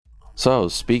So,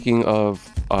 speaking of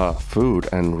food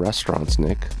and restaurants,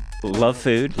 Nick. Love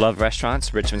food, love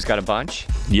restaurants. Richmond's got a bunch.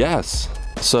 Yes.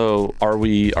 So, are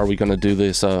we going to do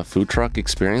this food truck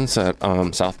experience at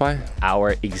South by?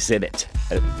 Our exhibit,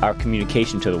 our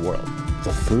communication to the world.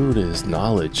 The food is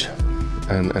knowledge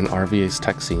and RVA's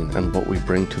tech scene and what we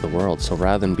bring to the world. So,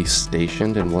 rather than be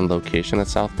stationed in one location at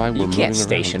South by, we're moving around. You can't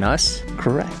station us.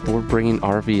 Correct. We're bringing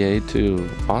RVA to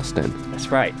Austin. That's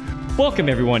right. Welcome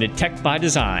everyone to Tech by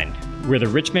Design, where the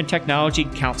Richmond Technology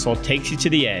Council takes you to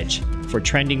the edge for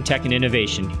trending tech and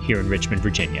innovation here in Richmond,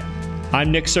 Virginia.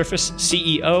 I'm Nick Surface,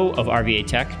 CEO of RVA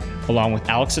Tech, along with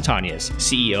Alex Satanias,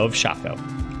 CEO of Shaco.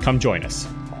 Come join us.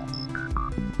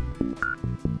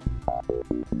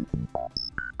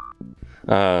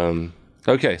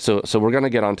 Okay, so we're going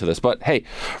to get onto this. But hey,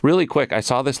 really quick, I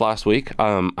saw this last week.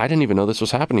 I didn't even know this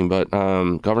was happening, but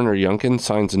Governor Youngkin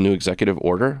signs a new executive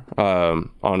order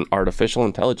on artificial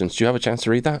intelligence. Do you have a chance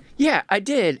to read that? Yeah, I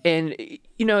did. And,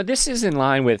 you know, this is in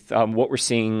line with what we're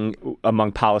seeing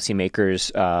among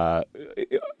policymakers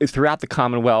throughout the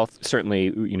Commonwealth, certainly,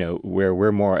 you know, where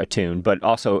we're more attuned, but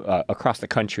also across the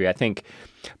country. I think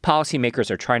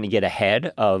policymakers are trying to get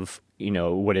ahead of, you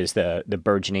know, what is the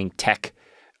burgeoning tech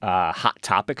hot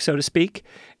topic, so to speak.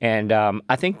 And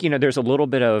I think, you know, there's a little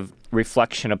bit of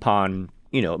reflection upon,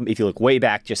 you know, if you look way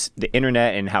back, just the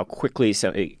internet and how quickly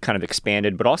it kind of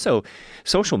expanded, but also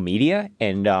social media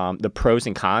and the pros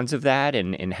and cons of that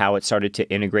and how it started to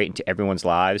integrate into everyone's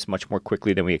lives much more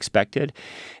quickly than we expected.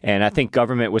 And I think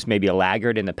government was maybe a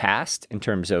laggard in the past in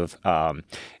terms of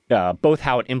both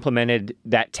how it implemented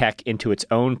that tech into its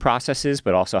own processes,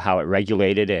 but also how it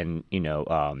regulated and, you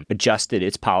know, adjusted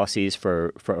its policies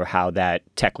for how that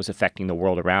tech was affecting the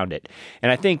world around it. And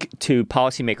I think to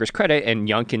policymakers' credit, and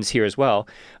Youngkin's here as well,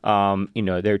 you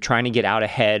know, they're trying to get out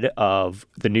ahead of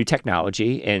the new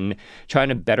technology and trying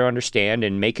to better understand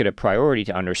and make it a priority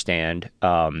to understand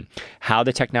how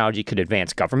the technology could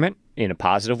advance government in a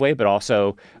positive way, but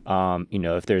also, you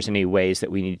know, if there's any ways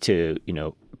that we need to, you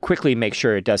know, quickly make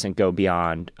sure it doesn't go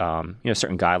beyond, you know,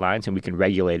 certain guidelines and we can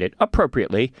regulate it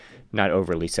appropriately, not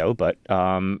overly so, but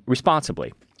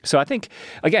responsibly. So I think,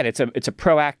 again, it's a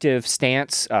proactive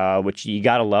stance, which you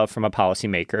got to love from a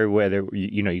policymaker, whether,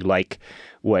 you know, you like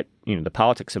what, you know, the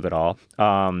politics of it all.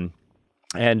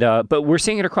 But we're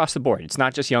seeing it across the board. It's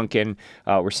not just Youngkin.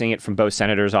 We're seeing it from both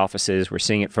senators' offices. We're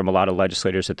seeing it from a lot of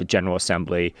legislators at the General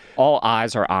Assembly. All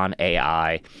eyes are on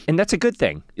AI, and that's a good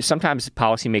thing. Sometimes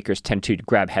policymakers tend to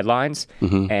grab headlines,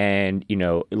 and, you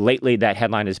know, lately that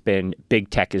headline has been "Big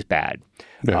Tech is bad."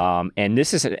 Yeah. And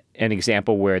this is an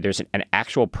example where there's an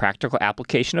actual practical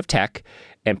application of tech,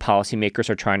 and policymakers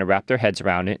are trying to wrap their heads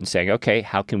around it and saying, okay,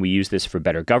 how can we use this for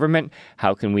better government?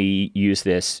 How can we use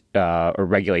this or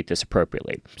regulate this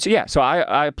appropriately? So yeah, so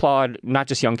I applaud not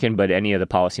just Youngkin, but any of the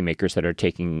policymakers that are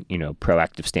taking, you know,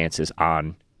 proactive stances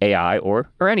on AI or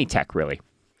any tech, really.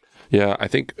 Yeah, I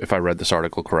think if I read this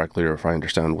article correctly, or if I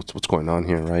understand what's going on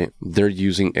here, right, they're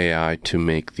using AI to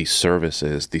make the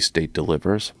services the state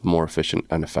delivers more efficient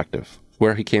and effective.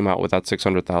 Where he came out with that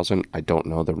 $600,000, I don't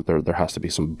know. There has to be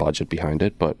some budget behind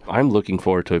it, but I'm looking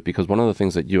forward to it because one of the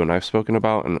things that you and I've spoken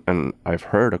about and I've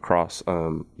heard across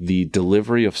the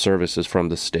delivery of services from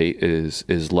the state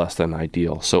is less than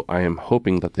ideal. So I am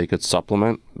hoping that they could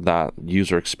supplement that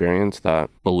user experience, that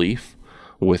belief,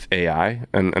 with AI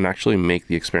and actually make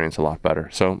the experience a lot better.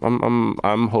 So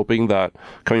I'm hoping that,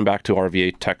 coming back to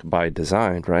RVA Tech by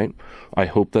Design, right? I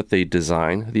hope that they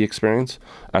design the experience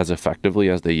as effectively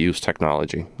as they use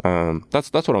technology.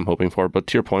 That's what I'm hoping for. But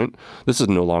to your point, this is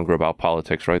no longer about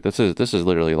politics, right? This is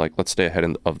literally like, let's stay ahead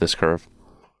of this curve.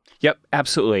 Yep,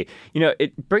 absolutely. You know,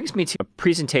 it brings me to a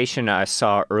presentation I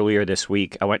saw earlier this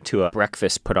week. I went to a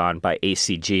breakfast put on by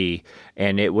ACG,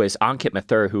 and it was Ankit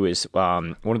Mathur, who is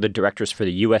one of the directors for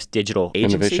the U.S. Digital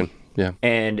Agency. Innovation. Yeah.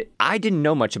 And I didn't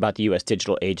know much about the U.S.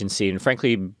 Digital Agency. And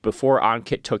frankly, before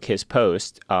Ankit took his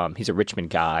post, he's a Richmond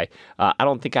guy, I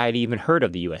don't think I had even heard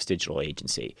of the U.S. Digital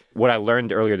Agency. What I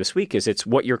learned earlier this week is it's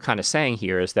what you're kind of saying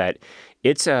here is that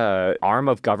it's an arm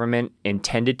of government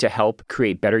intended to help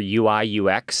create better UI,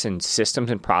 UX, and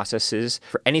systems and processes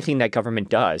for anything that government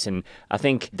does. And I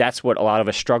think that's what a lot of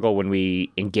us struggle when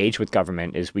we engage with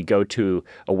government is we go to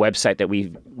a website that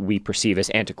we perceive as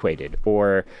antiquated,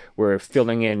 or we're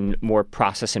filling in more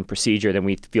process and procedure than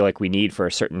we feel like we need for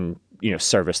a certain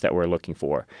service that we're looking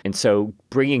for. And so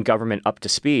bringing government up to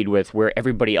speed with where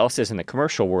everybody else is in the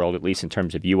commercial world, at least in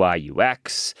terms of UI,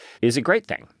 UX, is a great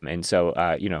thing. And so,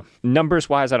 numbers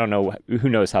wise, I don't know, who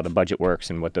knows how the budget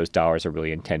works and what those dollars are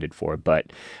really intended for.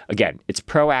 But again, it's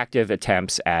proactive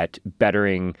attempts at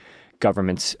bettering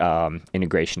government's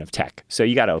integration of tech. So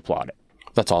you got to applaud it.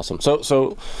 That's awesome.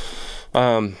 So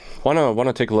Want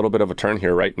to take a little bit of a turn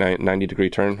here, right? 90-degree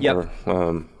turn, Yep.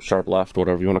 or sharp left,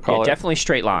 whatever you want to call it. Definitely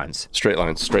straight lines. Straight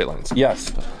lines.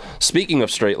 Yes. Speaking of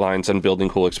straight lines and building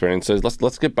cool experiences,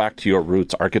 let's get back to your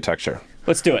roots, architecture.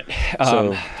 Let's do it.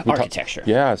 So Architecture.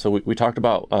 So we talked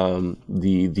about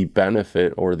the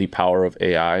benefit or the power of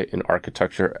AI in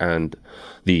architecture and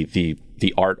the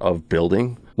art of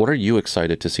building. What are you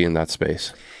excited to see in that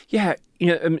space? Yeah,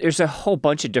 there's a whole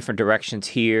bunch of different directions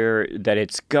here that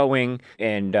it's going,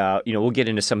 and we'll get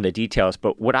into some of the details.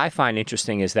 But what I find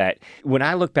interesting is that when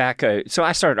I look back, so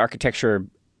I started architecture,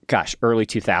 early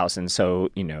 2000s. So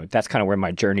that's kind of where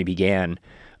my journey began.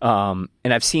 And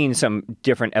I've seen some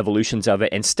different evolutions of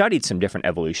it and studied some different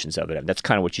evolutions of it. And that's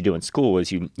kind of what you do in school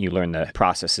is you learn the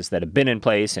processes that have been in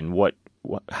place and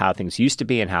how things used to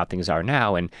be and how things are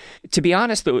now. And to be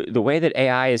honest, the way that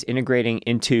AI is integrating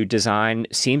into design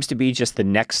seems to be just the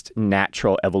next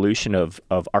natural evolution of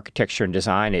architecture and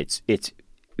design. It's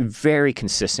very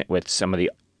consistent with some of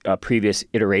the previous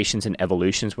iterations and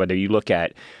evolutions, whether you look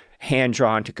at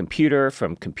hand-drawn to computer,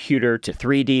 from computer to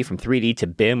 3D, from 3D to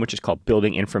BIM, which is called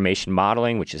Building Information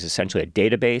Modeling, which is essentially a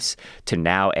database, to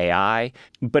now AI.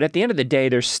 But at the end of the day,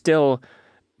 there's still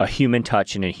a human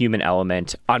touch and a human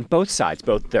element on both sides,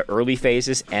 both the early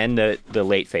phases and the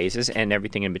late phases and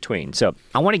everything in between. So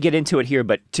I want to get into it here,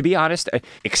 but to be honest,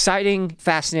 exciting,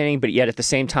 fascinating, but yet at the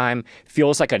same time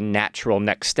feels like a natural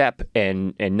next step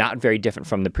and not very different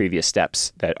from the previous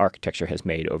steps that architecture has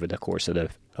made over the course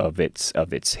of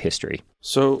its history.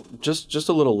 So just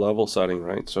a little level setting,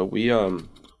 right? So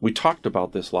we talked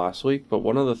about this last week, but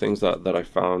one of the things that I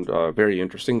found very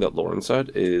interesting that Lauren said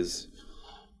is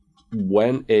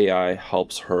when AI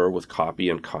helps her with copy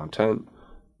and content,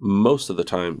 most of the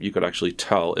time you could actually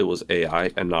tell it was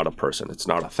AI and not a person. It's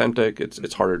not authentic.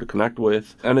 It's harder to connect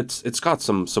with, and it's got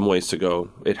some ways to go.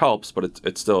 It helps, but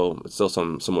it's still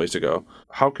some ways to go.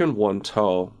 How can one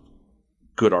tell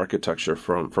good architecture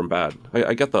from bad?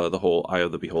 I get the whole eye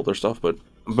of the beholder stuff, but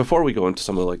before we go into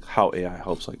some of like how AI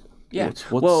helps, like yeah,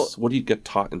 what do you get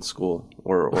taught in school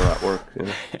or at work?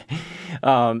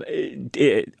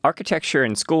 Architecture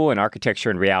in school and architecture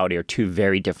in reality are two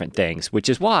very different things, which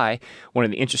is why one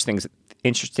of the interesting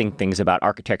things about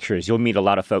architecture is you'll meet a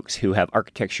lot of folks who have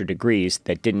architecture degrees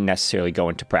that didn't necessarily go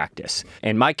into practice.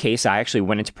 In my case, I actually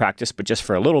went into practice, but just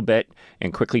for a little bit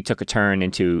and quickly took a turn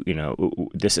into,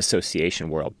 this association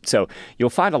world. So you'll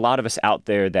find a lot of us out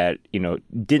there that,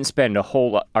 didn't spend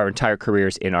our entire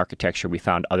careers in architecture. We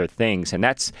found other things. And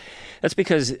that's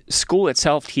because school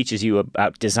itself teaches you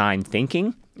about design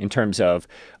thinking in terms of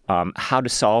how to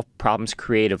solve problems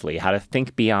creatively, how to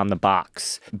think beyond the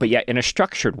box, but yet in a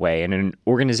structured way, in an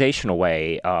organizational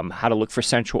way, how to look for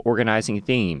central organizing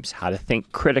themes, how to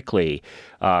think critically,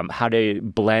 how to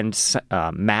blend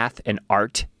math and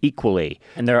art equally.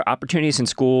 And there are opportunities in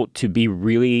school to be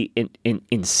really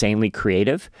insanely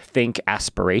creative, think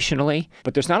aspirationally,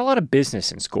 but there's not a lot of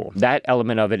business in school. That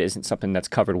element of it isn't something that's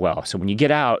covered well. So when you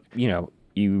get out,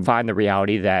 you find the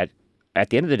reality that at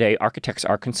the end of the day, architects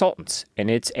are consultants, and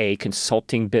it's a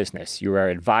consulting business. You are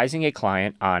advising a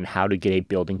client on how to get a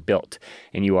building built,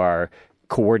 and you are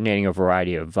coordinating a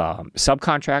variety of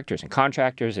subcontractors and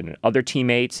contractors and other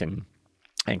teammates and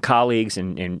colleagues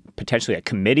and potentially a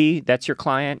committee that's your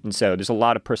client. And so there's a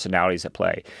lot of personalities at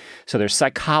play. So there's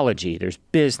psychology, there's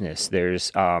business,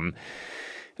 there's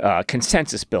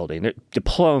consensus building,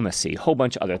 diplomacy, a whole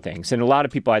bunch of other things. And a lot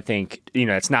of people, I think,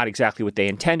 it's not exactly what they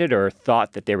intended or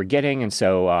thought that they were getting. And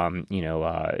so,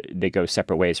 they go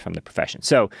separate ways from the profession.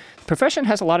 So the profession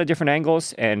has a lot of different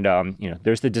angles. And,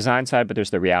 there's the design side, but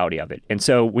there's the reality of it. And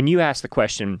so when you ask the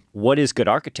question, what is good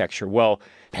architecture? Well,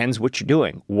 depends what you're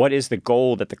doing. What is the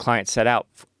goal that the client set out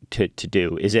to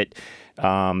do? Is it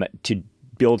to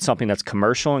build something that's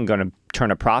commercial and going to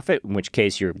turn a profit, in which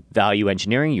case you're value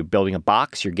engineering, you're building a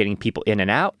box, you're getting people in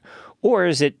and out? Or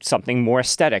is it something more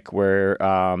aesthetic where,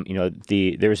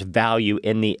 there's value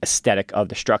in the aesthetic of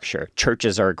the structure?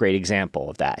 Churches are a great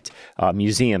example of that.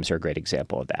 Museums are a great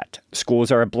example of that.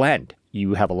 Schools are a blend.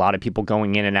 You have a lot of people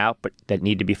going in and out, but that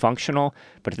need to be functional.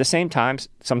 But at the same time,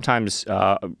 sometimes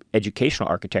educational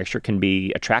architecture can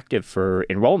be attractive for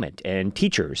enrollment and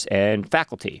teachers and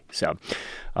faculty. So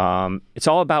it's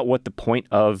all about what the point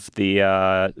of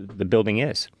the building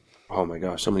is. Oh my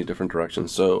gosh, so many different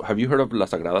directions. So have you heard of La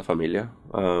Sagrada Familia?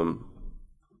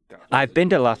 I've been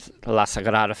to La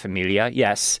Sagrada Familia,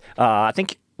 yes. I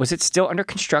think, was it still under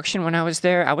construction when I was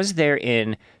there? I was there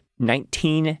in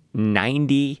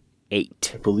 1998.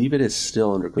 I believe it is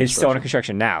still under construction. It's still under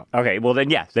construction now. Okay, well then,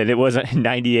 yeah, then it was in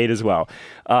 98 as well.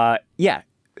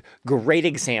 Great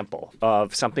example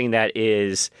of something that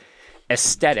is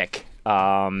aesthetic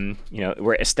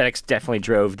where aesthetics definitely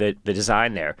drove the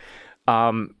design there.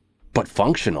 But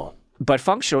functional.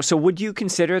 So would you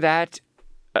consider that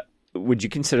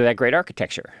great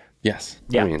architecture? Yes.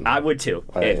 Yeah, I would too.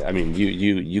 I mean,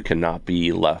 you cannot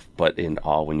be left but in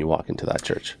awe when you walk into that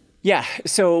church. Yeah.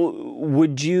 So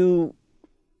would you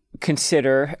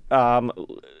consider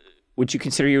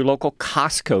your local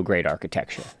Costco great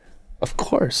architecture? Of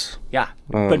course. Yeah,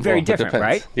 but very different,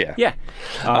 right? Yeah. Yeah.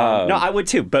 No, I would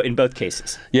too, but in both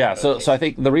cases. Yeah, so I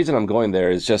think the reason I'm going there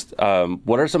is just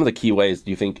what are some of the key ways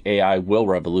do you think AI will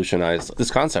revolutionize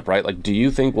this concept, right? Like, do you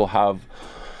think we'll have...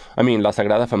 I mean, La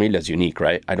Sagrada Familia is unique,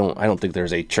 right? I don't think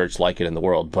there's a church like it in the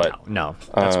world, but... No.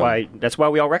 That's why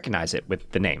we all recognize it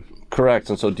with the name. Correct.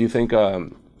 And so do you think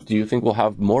we'll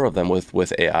have more of them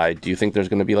with AI? Do you think there's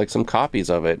going to be like some copies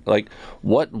of it? Like,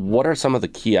 what are some of the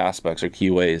key aspects or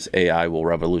key ways AI will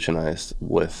revolutionize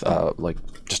with like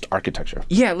just architecture?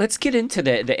 Yeah, let's get into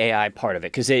the AI part of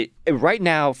it, because it right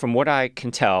now, from what I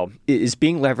can tell, is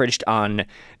being leveraged on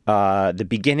the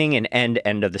beginning and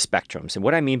end of the spectrums. And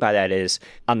what I mean by that is,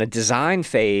 on the design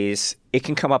phase, it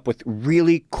can come up with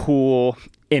really cool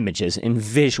images and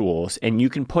visuals, and you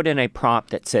can put in a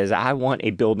prompt that says, I want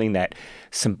a building that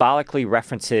symbolically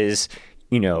references,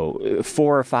 4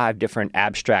 or 5 different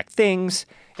abstract things,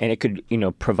 and it could,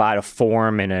 provide a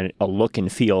form and a look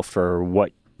and feel for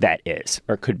what that is,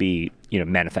 or could be,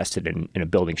 manifested in a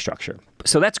building structure.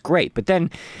 So that's great, but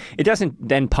then it doesn't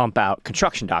then pump out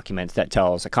construction documents that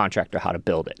tells a contractor how to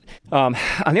build it. On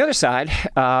the other side,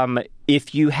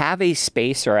 if you have a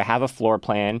space or have a floor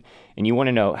plan and you want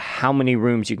to know how many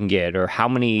rooms you can get or how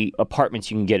many apartments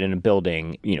you can get in a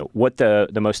building, what the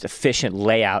most efficient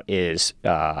layout is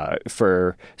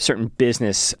for certain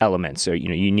business elements. So,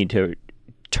 you need to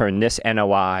turn this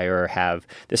NOI or have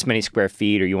this many square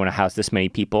feet, or you want to house this many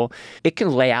people, it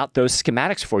can lay out those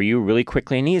schematics for you really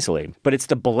quickly and easily. But it's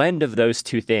the blend of those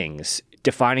two things,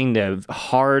 defining the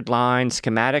hard line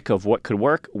schematic of what could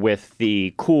work with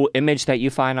the cool image that you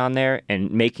find on there and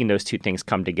making those two things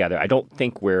come together. I don't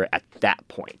think we're at that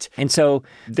point. And so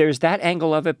there's that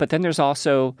angle of it, but then there's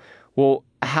also, well,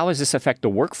 how does this affect the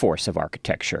workforce of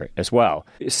architecture as well?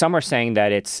 Some are saying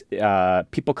that it's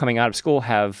people coming out of school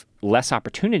have less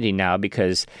opportunity now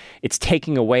because it's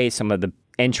taking away some of the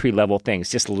entry-level things,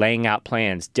 just laying out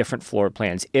plans, different floor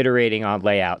plans, iterating on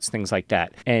layouts, things like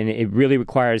that. And it really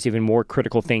requires even more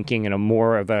critical thinking and a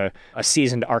more of a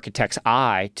seasoned architect's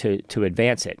eye to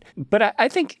advance it. But I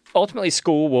think ultimately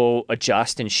school will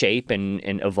adjust and shape and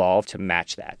evolve to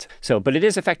match that. But it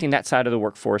is affecting that side of the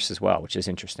workforce as well, which is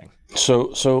interesting.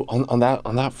 So on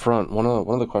that front, one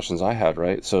of the questions I had,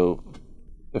 right? So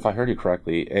if I heard you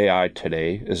correctly, AI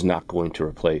today is not going to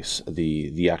replace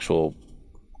the actual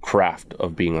craft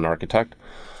of being an architect.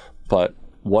 But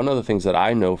one of the things that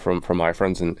I know from my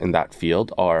friends in that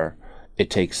field are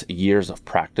it takes years of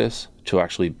practice to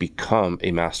actually become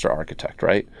a master architect,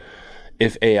 right?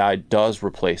 If AI does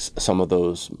replace some of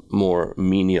those more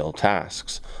menial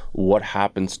tasks, what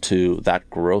happens to that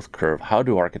growth curve? How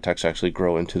do architects actually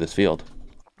grow into this field?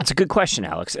 That's a good question,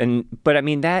 Alex. But I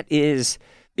mean,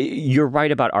 you're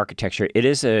right about architecture. It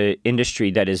is an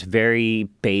industry that is very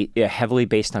heavily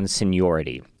based on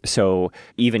seniority. So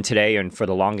even today and for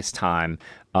the longest time,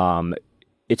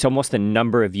 it's almost the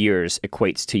number of years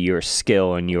equates to your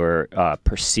skill and your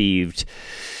perceived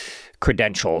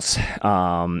credentials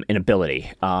and ability.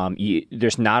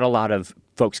 There's not a lot of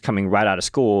folks coming right out of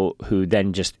school who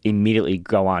then just immediately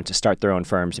go on to start their own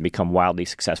firms and become wildly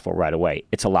successful right away.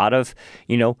 It's a lot of,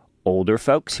 older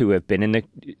folks who have been in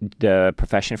the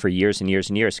profession for years and years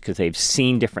and years because they've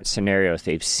seen different scenarios,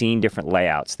 they've seen different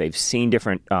layouts, they've seen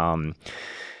different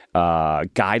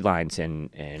guidelines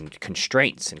and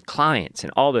constraints and clients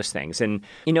and all those things. And,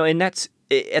 and that's,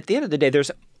 at the end of the day,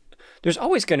 there's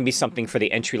always going to be something for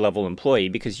the entry-level employee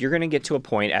because you're going to get to a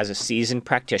point as a seasoned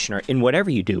practitioner in whatever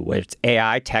you do, whether it's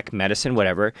AI, tech, medicine,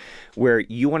 whatever, where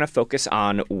you want to focus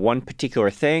on one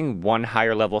particular thing, one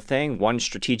higher-level thing, one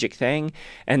strategic thing,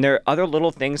 and there are other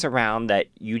little things around that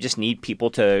you just need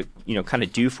people to, kind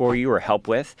of do for you or help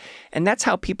with. And that's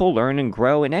how people learn and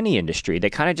grow in any industry. They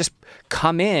kind of just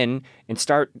come in and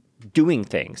start doing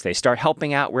things. They start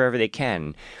helping out wherever they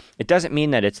can. It doesn't mean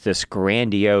that it's this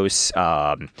grandiose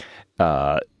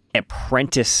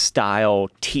apprentice-style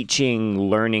teaching,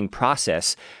 learning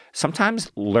process. Sometimes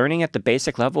learning at the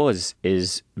basic level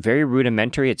is very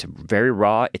rudimentary. It's very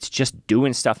raw. It's just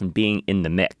doing stuff and being in the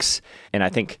mix. And I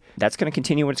think that's going to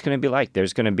continue what it's going to be like.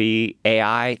 There's going to be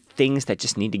AI things that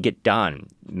just need to get done.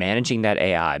 Managing that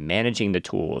AI, managing the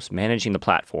tools, managing the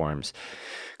platforms,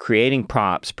 creating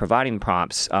prompts, providing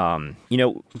prompts. Sorry, go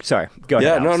ahead.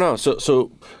 Yeah, Alex. no.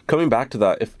 So coming back to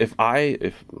that, if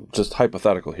just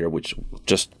hypothetical here, which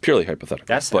just purely hypothetical.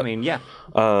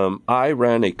 I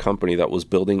ran a company that was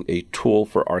building a tool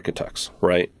for architects,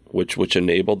 right? Which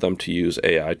enabled them to use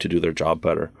AI to do their job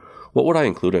better. What would I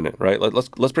include in it, right?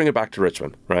 Let's bring it back to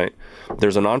Richmond, right?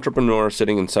 There's an entrepreneur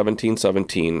sitting in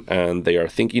 1717, and they are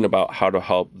thinking about how to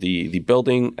help the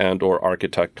building and or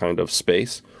architect kind of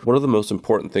space. What are the most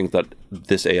important things that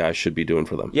this AI should be doing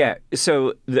for them? Yeah.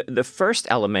 So the first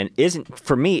element isn't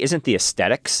the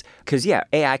aesthetics, because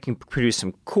AI can produce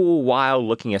some cool, wild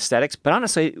looking aesthetics. But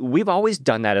honestly, we've always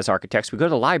done that as architects. We go to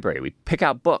the library, we pick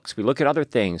out books, we look at other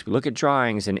things, we look at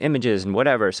drawings and images and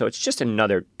whatever. So it's just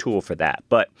another tool for that.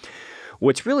 But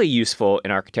what's really useful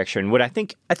in architecture, and what I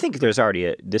think this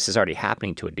is already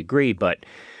happening to a degree, but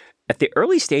at the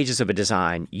early stages of a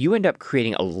design, you end up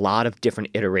creating a lot of different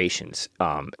iterations,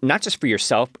 not just for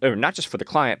yourself, or not just for the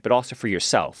client, but also for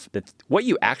yourself. That what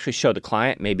you actually show the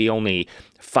client may be only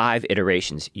 5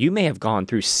 iterations. You may have gone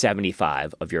through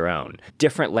 75 of your own.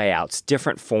 Different layouts,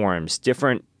 different forms,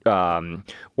 different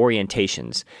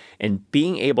orientations. And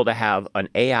being able to have an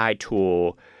AI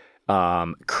tool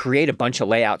create a bunch of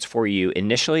layouts for you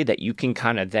initially that you can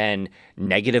kind of then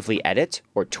negatively edit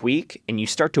or tweak, and you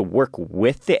start to work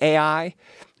with the AI,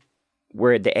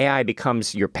 where the AI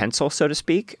becomes your pencil, so to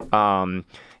speak,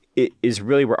 it is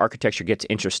really where architecture gets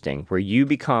interesting, where you're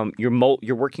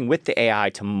working with the AI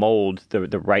to mold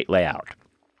the right layout.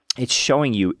 It's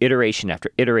showing you iteration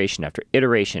after iteration after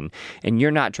iteration, and you're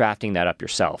not drafting that up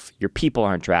yourself. Your people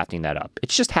aren't drafting that up.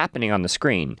 It's just happening on the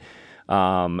screen.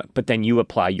 But then you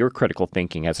apply your critical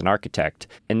thinking as an architect,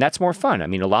 and that's more fun. I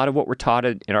mean, a lot of what we're taught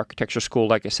in architecture school,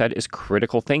 like I said, is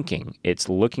critical thinking. It's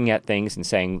looking at things and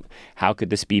saying, how could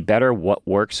this be better? What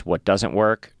works? What doesn't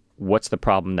work? What's the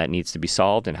problem that needs to be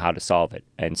solved and how to solve it?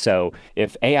 And so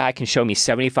if AI can show me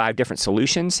 75 different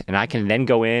solutions, and I can then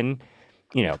go in,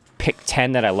 pick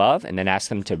 10 that I love and then ask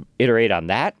them to iterate on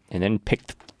that, and then pick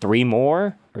 3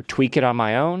 more or tweak it on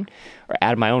my own or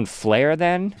add my own flair,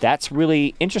 then that's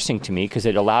really interesting to me, because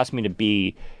it allows me to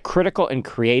be critical and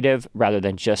creative rather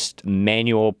than just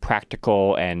manual,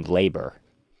 practical, and labor,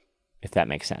 if that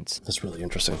makes sense. That's really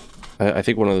interesting. I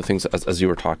think one of the things, as you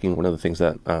were talking, one of the things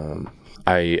that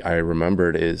I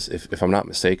remembered is, if I'm not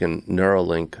mistaken,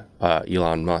 Neuralink,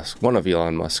 Elon Musk, one of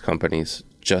Elon Musk's companies,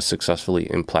 just successfully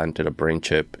implanted a brain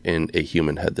chip in a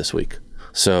human head this week.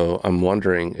 So I'm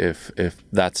wondering if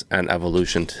that's an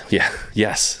evolution.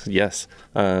 Yes.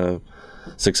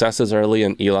 Success is early,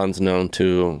 and Elon's known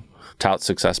to tout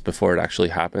success before it actually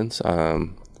happens.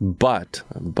 But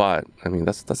I mean,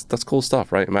 that's cool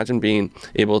stuff, right? Imagine being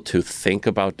able to think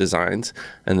about designs,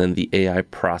 and then the AI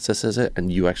processes it,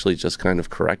 and you actually just kind of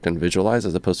correct and visualize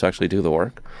as opposed to actually do the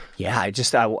work. Yeah,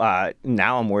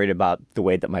 now I'm worried about the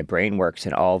way that my brain works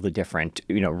and all the different,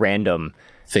 random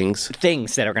things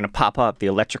that are going to pop up, the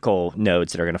electrical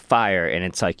nodes that are going to fire, and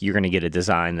it's like you're going to get a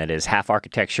design that is half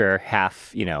architecture,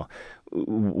 half,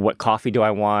 what coffee do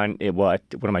I want? What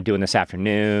am I doing this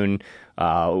afternoon?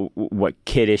 What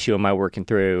kid issue am I working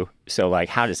through? So like,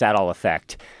 how does that all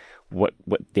affect what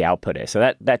the output is?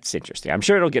 So that's interesting. I'm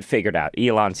sure it'll get figured out.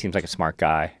 Elon seems like a smart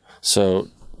guy. So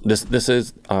this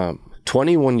is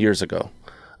 21 years ago.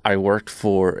 I worked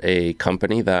for a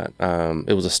company that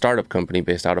it was a startup company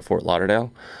based out of Fort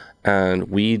Lauderdale, and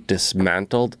we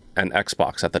dismantled an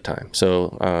Xbox at the time.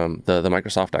 So the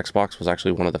Microsoft Xbox was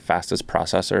actually one of the fastest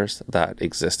processors that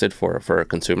existed for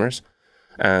consumers.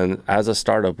 And as a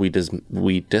startup, we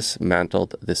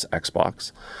dismantled this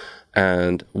Xbox,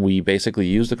 and we basically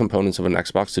used the components of an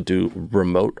Xbox to do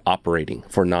remote operating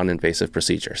for non-invasive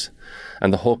procedures.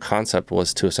 And the whole concept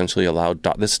was to essentially allow,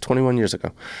 this is 21 years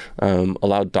ago,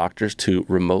 allow doctors to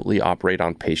remotely operate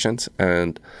on patients.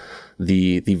 And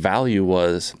the value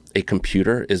was a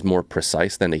computer is more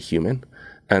precise than a human,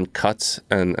 and cuts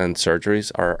and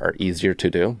surgeries are easier to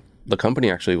do. The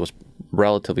company actually was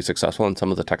relatively successful, and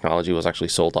some of the technology was actually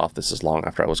sold off. This is long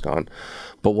after I was gone.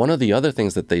 But one of the other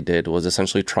things that they did was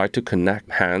essentially try to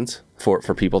connect hands for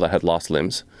people that had lost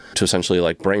limbs to essentially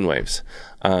like brainwaves.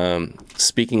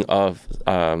 Speaking of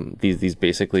these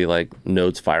basically like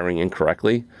nodes firing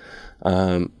incorrectly,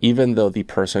 even though the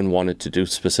person wanted to do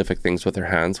specific things with their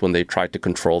hands, when they tried to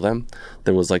control them,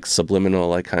 there was like subliminal,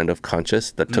 like kind of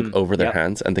conscious that took over their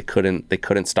hands, and they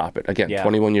couldn't stop it. Again,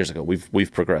 21 years ago,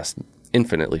 we've progressed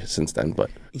infinitely since then. But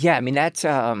yeah, I mean, that's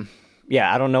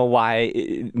I don't know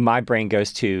why my brain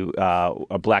goes to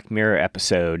a Black Mirror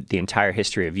episode, The Entire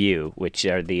History of You, which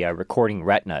are the recording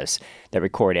retinas that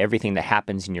record everything that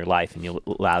happens in your life, and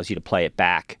allows you to play it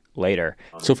back later.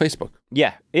 So Facebook.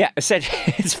 Yeah,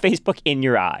 essentially, it's Facebook in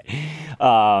your eye.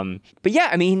 But yeah,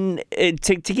 I mean,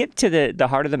 to get to the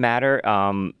heart of the matter,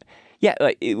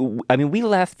 we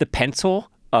left the pencil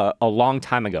a long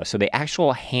time ago. So the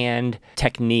actual hand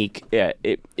technique,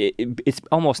 it's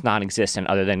almost non-existent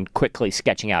other than quickly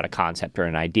sketching out a concept or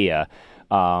an idea.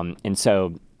 And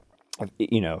so,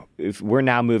 if we're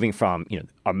now moving from,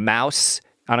 a mouse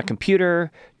on a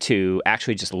computer to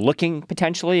actually just looking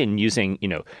potentially and using,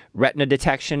 retina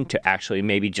detection to actually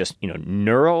maybe just,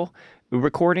 neural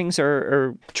recordings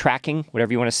or tracking,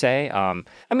 whatever you want to say.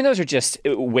 Those are just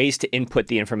ways to input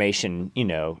the information,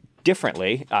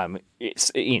 differently.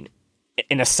 It's in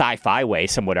a sci-fi way,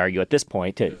 some would argue at this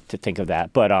point to think of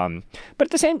that. But at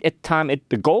the same time,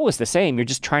 the goal is the same. You're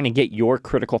just trying to get your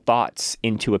critical thoughts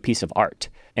into a piece of art.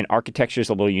 And architecture is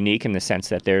a little unique in the sense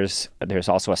that there's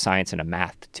also a science and a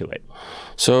math to it.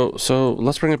 So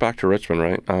let's bring it back to Richmond,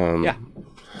 right? Yeah.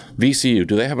 VCU,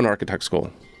 do they have an architect school?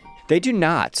 They do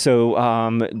not.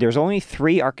 So there's only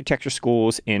 3 architecture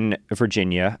schools in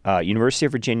Virginia: University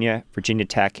of Virginia, Virginia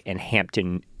Tech, and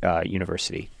Hampton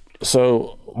University.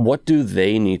 So what do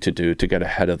they need to do to get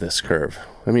ahead of this curve?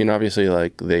 I mean, obviously,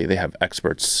 like they have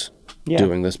experts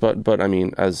doing this, but I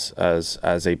mean, as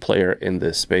a player in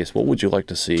this space, what would you like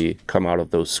to see come out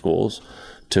of those schools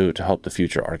to help the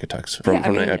future architects from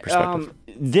an AI perspective?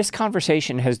 This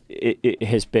conversation has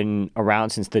been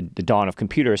around since the dawn of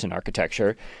computers in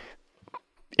architecture.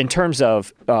 In terms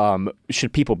of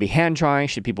should people be hand drawing?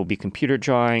 Should people be computer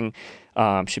drawing?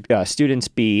 Should students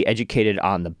be educated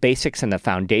on the basics and the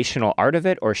foundational art of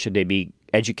it, or should they be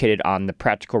educated on the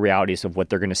practical realities of what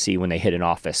they're going to see when they hit an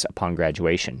office upon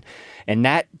graduation? And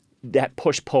that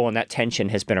push-pull and that tension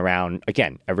has been around,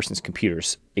 again, ever since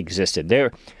computers existed.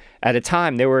 At a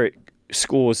time, there were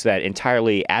schools that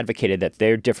entirely advocated that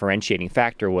their differentiating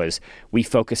factor was we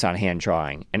focus on hand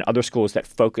drawing, and other schools that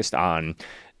focused on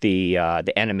the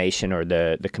animation or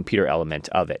the computer element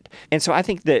of it. And so I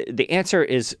think the answer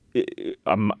is,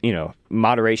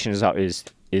 moderation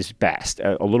is best,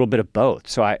 a little bit of both.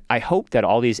 So I hope that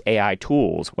all these AI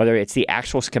tools, whether it's the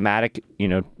actual schematic,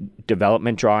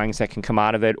 development drawings that can come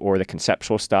out of it or the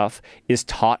conceptual stuff, is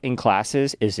taught in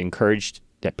classes, is encouraged,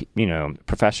 that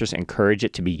professors encourage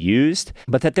it to be used,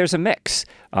 but that there's a mix,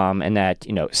 and that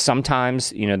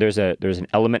sometimes there's an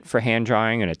element for hand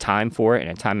drawing and a time for it and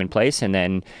a time and place, and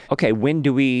then when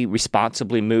do we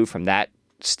responsibly move from that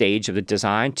stage of the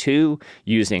design to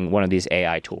using one of these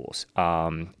AI tools,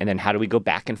 and then how do we go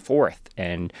back and forth,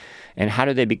 and how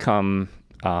do they become?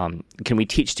 Can we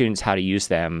teach students how to use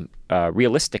them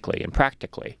realistically and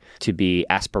practically to be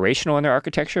aspirational in their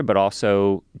architecture, but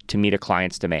also to meet a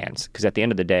client's demands? Because at the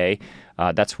end of the day,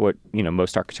 that's what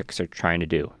most architects are trying to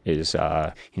do: is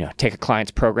take a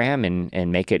client's program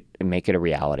and make it a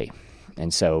reality.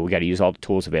 And so we got to use all the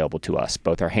tools available to us,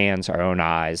 both our hands, our own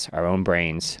eyes, our own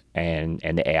brains, and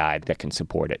the AI that can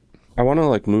support it. I want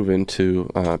to move into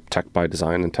Tech by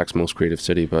Design and Tech's most creative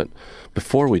city, but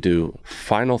before we do,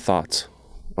 final thoughts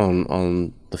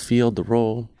on the field, the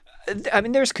role. I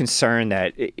mean, there's concern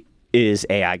that is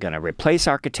AI going to replace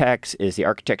architects? Is the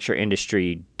architecture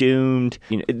industry doomed?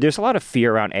 There's a lot of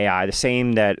fear around AI, the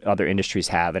same that other industries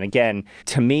have. And again,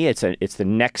 to me, it's the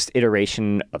next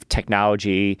iteration of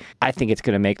technology. I think it's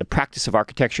going to make the practice of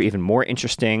architecture even more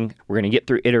interesting. We're going to get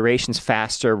through iterations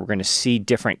faster. We're going to see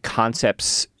different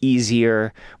concepts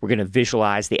easier. We're going to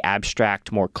visualize the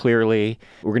abstract more clearly.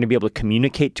 We're going to be able to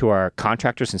communicate to our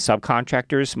contractors and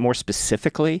subcontractors more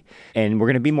specifically. And we're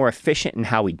going to be more efficient in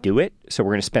how we do it. So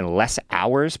we're going to spend less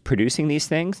hours producing these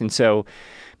things. And so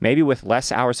maybe with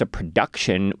less hours of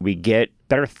production, we get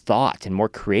better thought and more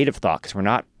creative thought because we're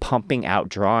not pumping out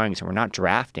drawings and we're not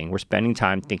drafting. We're spending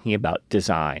time thinking about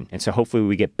design. And so hopefully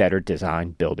we get better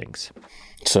design buildings.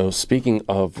 So speaking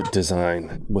of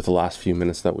design, with the last few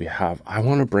minutes that we have, I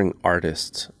want to bring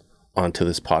artists onto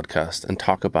this podcast and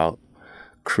talk about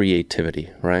creativity,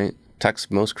 right?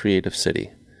 Tech's most creative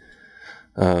city.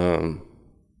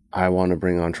 I want to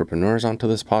bring entrepreneurs onto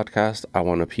this podcast. I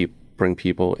want to bring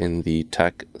people in the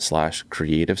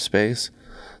tech/creative space,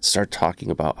 start talking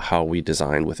about how we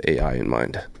design with AI in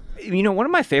mind. One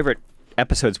of my favorite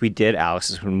episodes we did,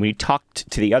 Alex, is when we talked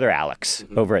to the other Alex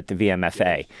over at the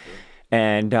VMFA.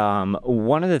 And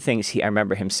one of the things I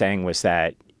remember him saying was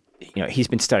that, he's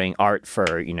been studying art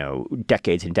for,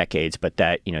 decades and decades, but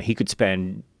that, he could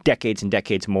spend decades and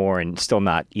decades more and still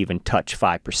not even touch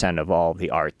 5% of all the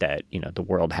art that, the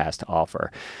world has to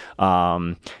offer.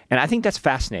 And I think that's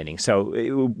fascinating.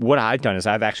 So what I've done is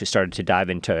I've actually started to dive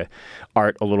into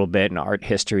art a little bit and art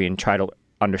history and try to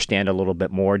understand a little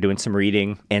bit more, doing some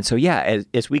reading. And so, yeah,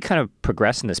 as we kind of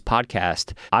progress in this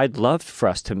podcast, I'd love for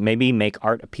us to maybe make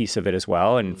art a piece of it as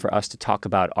well, and for us to talk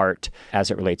about art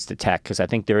as it relates to tech, because I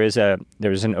think there is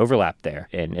an overlap there.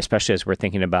 And especially as we're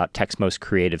thinking about tech's most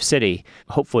creative city,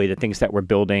 hopefully the things that we're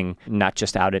building, not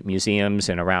just out at museums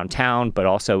and around town, but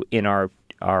also in our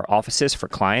offices for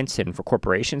clients and for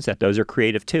corporations, that those are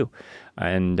creative too.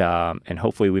 And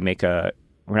hopefully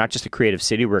we're not just a creative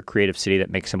city, we're a creative city that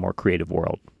makes a more creative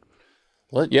world.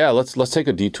 Well, yeah, let's take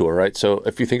a detour, right? So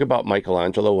if you think about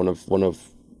Michelangelo, one of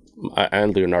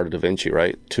and Leonardo da Vinci,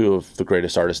 right? Two of the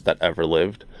greatest artists that ever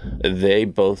lived. They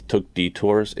both took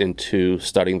detours into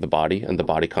studying the body and the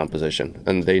body composition.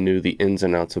 And they knew the ins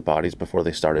and outs of bodies before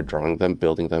they started drawing them,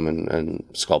 building them, and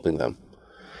sculpting them.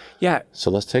 Yeah. So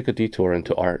let's take a detour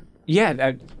into art.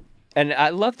 Yeah. And I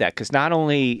love that, because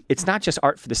it's not just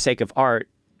art for the sake of art.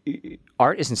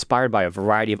 Art is inspired by a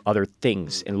variety of other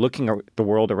things, and looking at the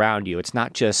world around you. It's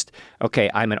not just, okay,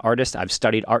 I'm an artist, I've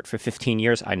studied art for 15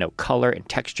 years, I know color and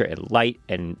texture and light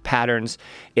and patterns.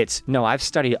 It's, no, I've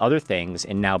studied other things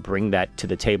and now bring that to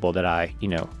the table that I,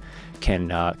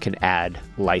 can add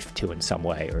life to in some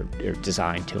way, or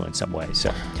design to in some way.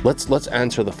 So let's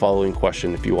answer the following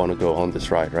question if you want to go on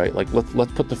this ride, right? Like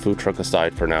let's put the food truck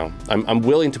aside for now. I'm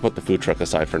willing to put the food truck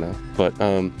aside for now, but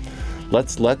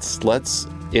let's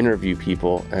interview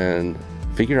people and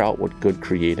figure out what good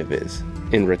creative is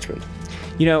in Richmond.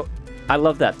 I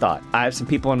love that thought. I have some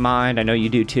people in mind. I know you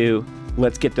do too.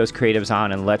 Let's get those creatives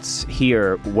on and let's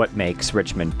hear what makes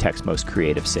Richmond tech's most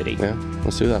creative city. Yeah,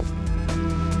 let's do that.